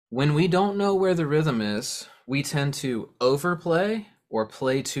When we don't know where the rhythm is, we tend to overplay or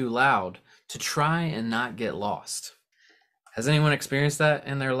play too loud to try and not get lost. Has anyone experienced that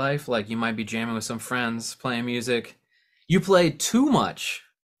in their life? Like you might be jamming with some friends, playing music. You play too much,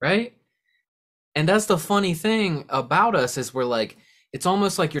 right? And that's the funny thing about us is we're like, it's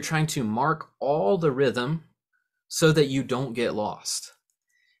almost like you're trying to mark all the rhythm so that you don't get lost.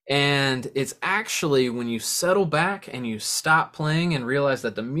 And it's actually when you settle back and you stop playing and realize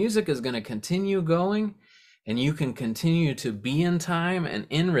that the music is going to continue going and you can continue to be in time and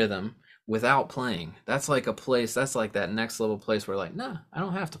in rhythm without playing. That's like a place, that's like that next level place where like, nah, I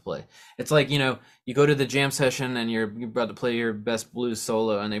don't have to play. It's like, you go to the jam session and you're about to play your best blues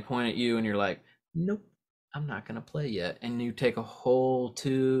solo and they point at you and you're like, nope, I'm not going to play yet. And you take a whole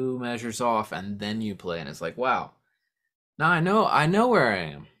two measures off and then you play and it's like, wow. Now I know where I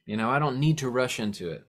am. I don't need to rush into it.